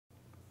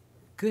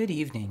Good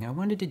evening. I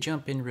wanted to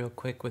jump in real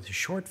quick with a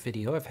short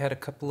video. I've had a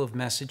couple of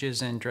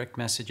messages and direct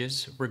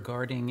messages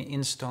regarding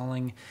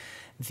installing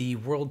the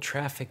World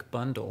Traffic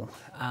Bundle.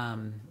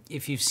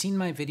 If you've seen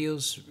my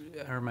videos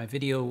or my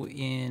video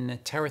in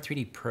Tower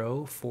 3D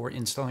Pro for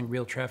installing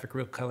real traffic,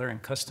 real color,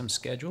 and custom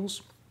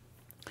schedules,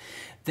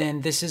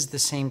 then this is the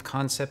same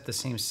concept, the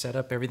same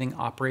setup. Everything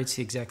operates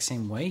the exact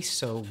same way,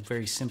 so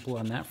very simple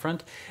on that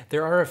front.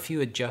 There are a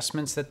few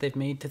adjustments that they've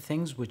made to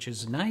things, which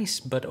is nice,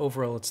 but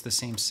overall it's the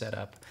same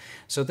setup.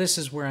 So this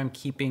is where I'm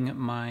keeping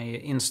my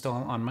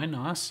install on my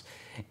NOS,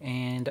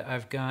 and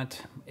I've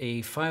got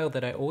a file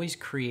that I always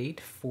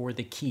create for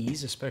the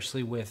keys,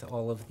 especially with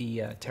all of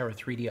the Tower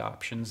 3D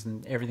options,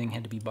 and everything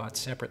had to be bought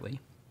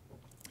separately.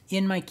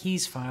 In my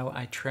keys file,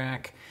 I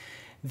track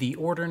the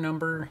order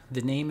number,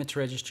 the name it's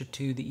registered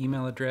to, the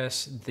email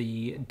address,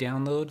 the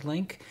download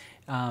link.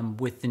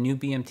 With the new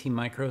BMT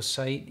Micro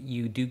site,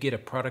 you do get a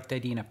product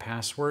ID and a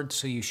password,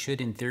 so you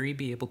should, in theory,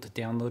 be able to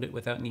download it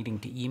without needing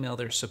to email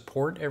their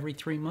support every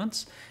 3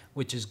 months,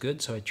 which is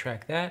good, so I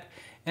track that.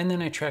 And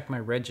then I track my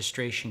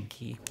registration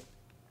key.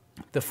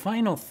 The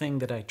final thing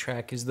that I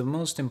track is the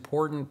most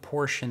important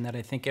portion that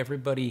I think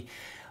everybody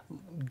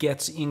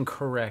gets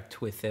incorrect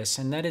with this,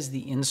 and that is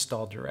the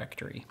install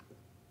directory.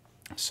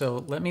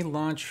 So let me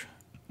launch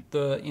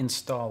the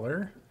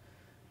installer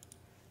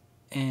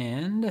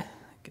and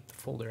get the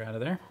folder out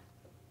of there.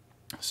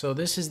 So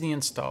this is the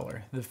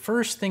installer. The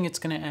first thing it's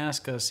going to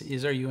ask us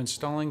is, are you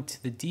installing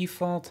to the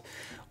default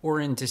or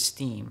into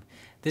Steam?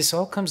 This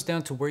all comes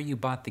down to where you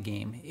bought the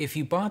game. If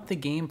you bought the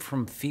game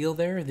from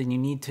FeelThere, then you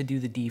need to do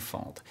the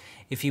default.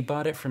 If you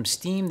bought it from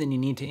Steam, then you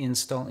need to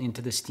install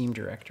into the Steam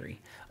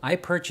directory. I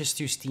purchased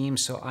through Steam,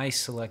 so I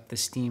select the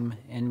Steam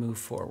and move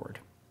forward.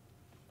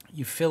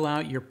 You fill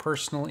out your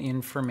personal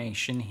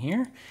information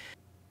here.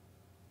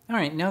 All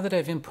right, now that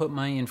I've input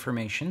my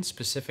information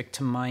specific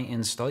to my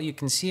install, you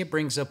can see it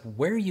brings up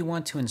where you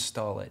want to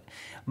install it.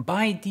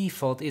 By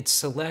default, it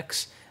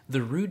selects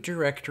the root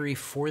directory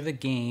for the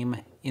game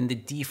in the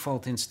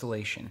default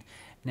installation.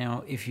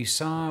 Now, if you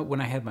saw when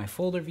I had my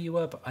folder view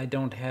up, I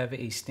don't have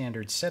a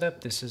standard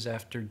setup. This is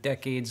after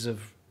decades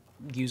of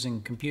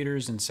using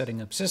computers and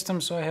setting up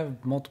systems, so I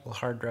have multiple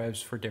hard drives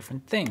for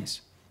different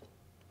things.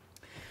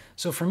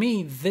 So for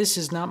me, this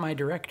is not my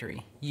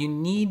directory. You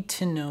need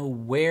to know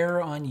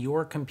where on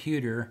your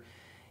computer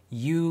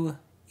you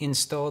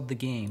installed the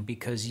game,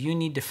 because you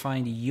need to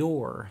find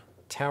your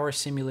Tower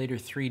Simulator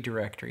 3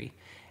 directory.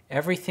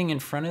 Everything in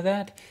front of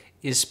that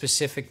is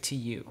specific to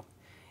you.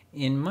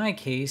 In my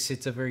case,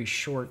 it's a very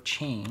short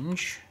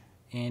change,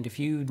 and if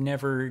you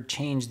never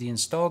change the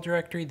install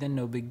directory, then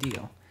no big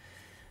deal.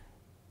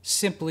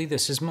 Simply,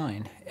 this is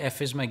mine.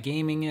 F is my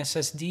gaming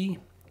SSD,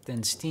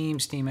 then Steam,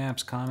 Steam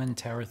Apps, Common,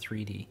 Tower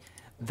 3D.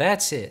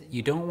 That's it.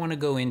 You don't want to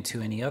go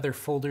into any other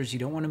folders. You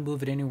don't want to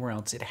move it anywhere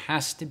else. It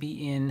has to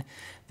be in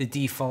the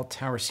default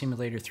Tower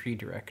Simulator 3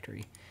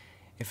 directory.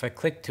 If I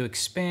click to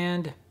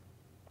expand,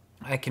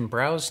 I can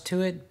browse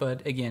to it,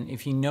 but again,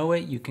 if you know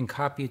it, you can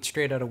copy it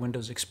straight out of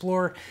Windows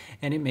Explorer,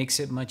 and it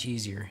makes it much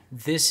easier.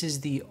 This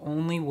is the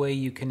only way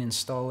you can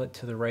install it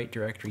to the right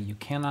directory. You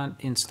cannot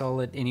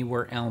install it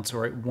anywhere else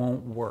or it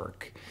won't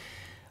work.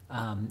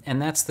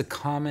 And that's the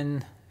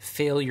common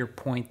failure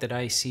point that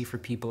I see for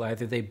people.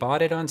 Either they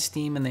bought it on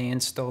Steam and they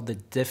installed the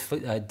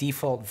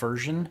default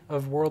version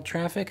of World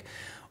Traffic,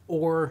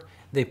 or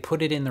they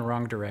put it in the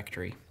wrong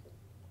directory.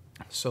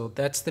 So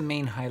that's the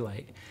main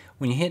highlight.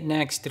 When you hit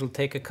next, it'll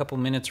take a couple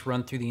minutes,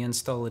 run through the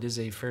install. It is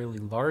a fairly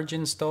large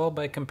install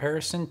by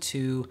comparison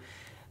to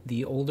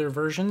the older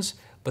versions,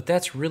 but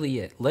that's really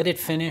it. Let it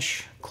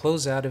finish,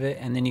 close out of it,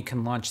 and then you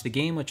can launch the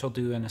game, which I'll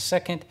do in a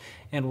second,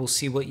 and we'll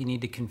see what you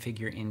need to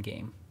configure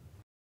in-game.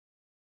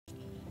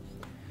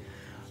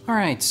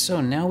 Alright,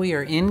 so now we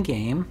are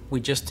in-game.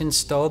 We just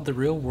installed the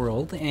real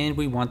world and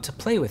we want to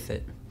play with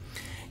it.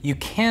 You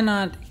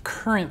cannot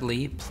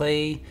currently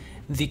play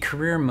the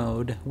career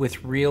mode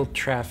with world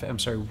traffic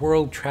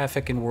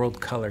and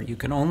world color. You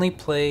can only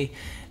play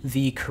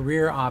the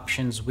career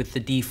options with the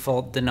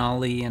default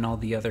Denali and all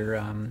the other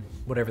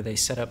whatever they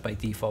set up by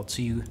default.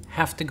 So you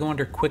have to go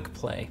under quick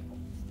play.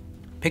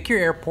 Pick your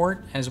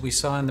airport, as we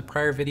saw in the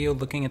prior video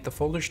looking at the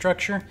folder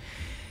structure.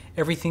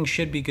 Everything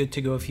should be good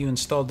to go if you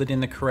installed it in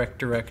the correct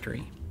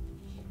directory.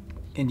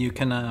 And you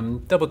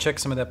can double check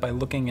some of that by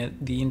looking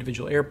at the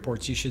individual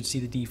airports. You should see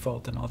the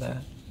default and all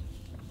that.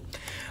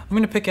 I'm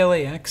going to pick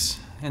LAX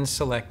and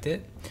select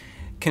it.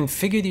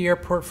 Configure the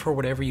airport for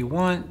whatever you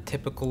want.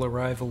 Typical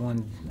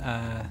arrival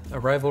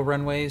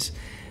runways.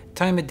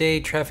 Time of day,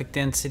 traffic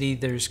density.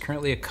 There's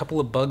currently a couple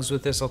of bugs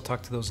with this. I'll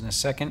talk to those in a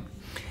second.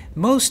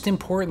 Most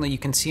importantly, you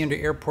can see under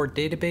airport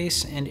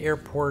database and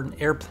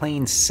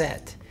airplane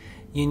set,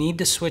 you need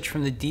to switch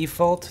from the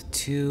default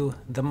to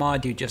the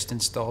mod you just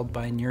installed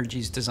by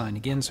Nergy's Design.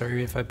 Again,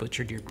 sorry if I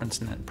butchered your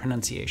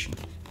pronunciation.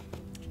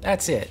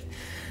 That's it.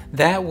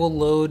 That will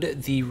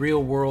load the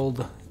real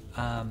world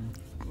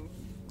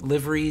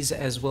liveries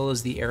as well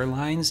as the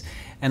airlines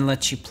and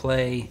let you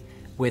play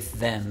with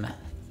them.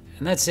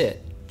 And that's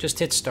it. Just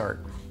hit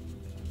start.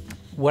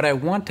 What I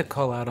want to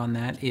call out on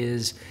that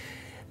is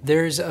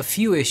There's a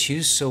few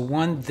issues. So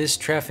one, this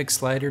traffic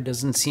slider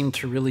doesn't seem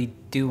to really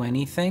do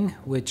anything,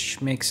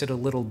 which makes it a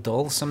little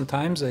dull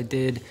sometimes. I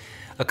did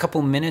a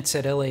couple minutes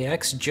at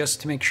LAX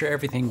just to make sure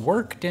everything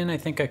worked, and I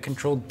think I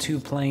controlled 2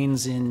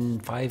 planes in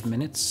 5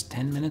 minutes,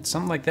 10 minutes,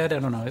 something like that. I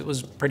don't know. It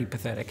was pretty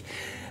pathetic.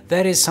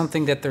 That is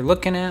something that they're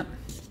looking at.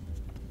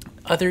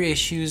 Other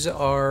issues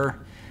are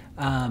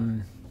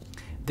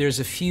there's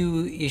a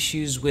few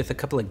issues with a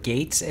couple of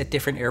gates at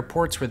different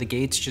airports where the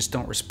gates just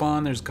don't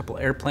respond. There's a couple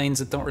airplanes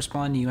that don't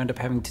respond, and you end up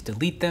having to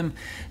delete them.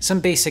 Some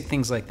basic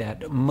things like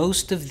that.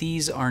 Most of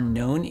these are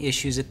known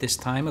issues at this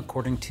time,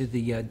 according to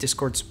the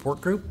Discord support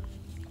group.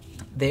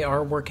 They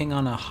are working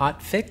on a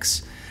hot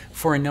fix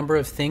for a number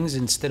of things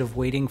instead of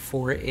waiting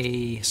for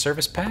a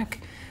service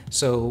pack.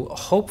 So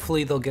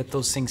hopefully they'll get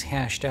those things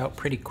hashed out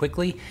pretty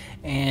quickly.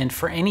 And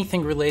for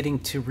anything relating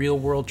to real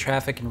world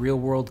traffic and real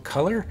world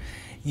color,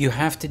 you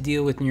have to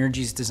deal with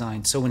Nergy's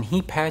design. So when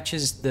he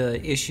patches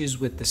the issues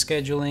with the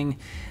scheduling,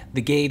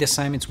 the gate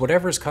assignments,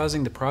 whatever is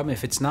causing the problem,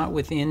 if it's not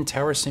within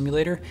Tower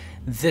Simulator,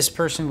 this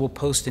person will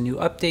post a new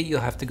update. You'll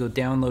have to go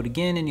download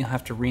again and you'll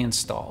have to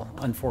reinstall.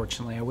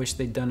 Unfortunately, I wish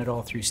they'd done it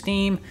all through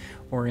Steam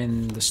or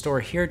in the store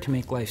here to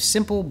make life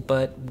simple,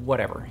 but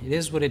whatever. It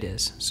is what it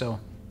is. So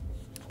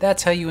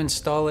that's how you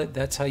install it.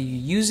 That's how you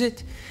use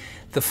it.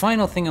 The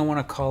final thing I want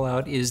to call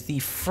out is the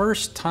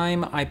first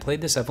time I played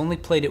this, I've only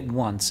played it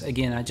once.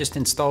 Again, I just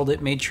installed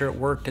it, made sure it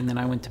worked, and then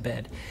I went to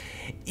bed.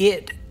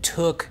 It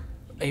took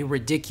a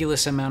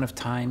ridiculous amount of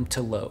time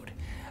to load.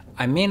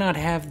 I may not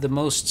have the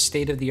most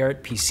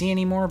state-of-the-art PC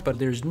anymore, but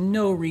there's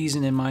no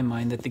reason in my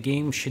mind that the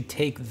game should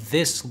take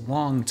this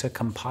long to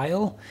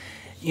compile,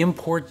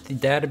 import the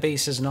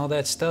databases and all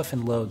that stuff,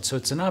 and load. So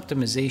it's an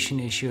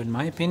optimization issue in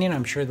my opinion.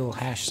 I'm sure they'll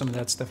hash some of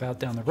that stuff out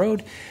down the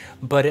road,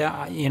 but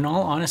in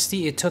all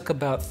honesty, it took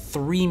about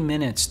 3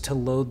 minutes to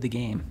load the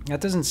game.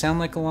 That doesn't sound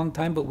like a long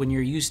time, but when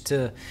you're used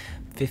to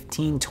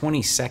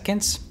 15-20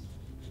 seconds,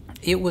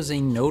 it was a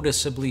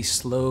noticeably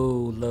slow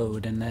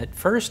load. And at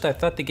first I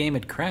thought the game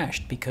had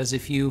crashed, because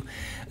if you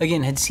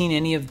again had seen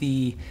any of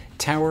the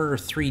Tower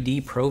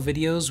 3D Pro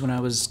videos when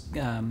I was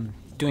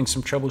doing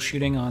some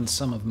troubleshooting on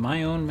some of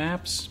my own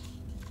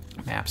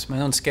my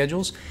own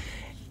schedules,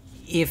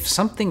 if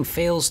something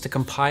fails to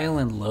compile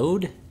and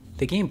load,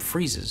 the game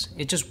freezes.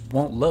 It just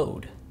won't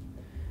load.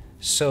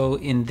 So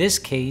in this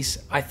case,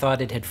 I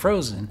thought it had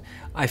frozen.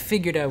 I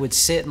figured I would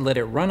sit and let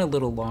it run a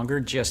little longer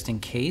just in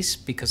case,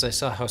 because I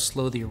saw how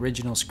slow the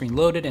original screen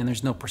loaded and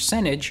there's no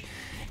percentage.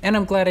 And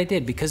I'm glad I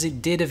did, because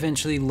it did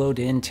eventually load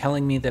in,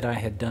 telling me that I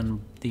had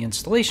done the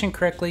installation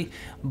correctly,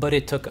 but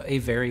it took a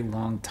very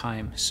long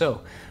time.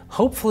 So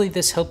hopefully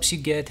this helps you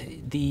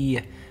get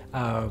the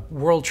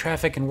world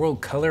traffic and world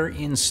color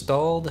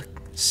installed,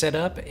 set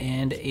up,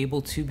 and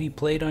able to be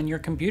played on your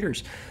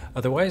computers.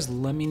 Otherwise,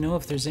 let me know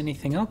if there's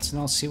anything else,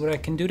 and I'll see what I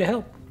can do to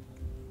help.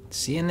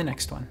 See you in the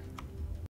next one.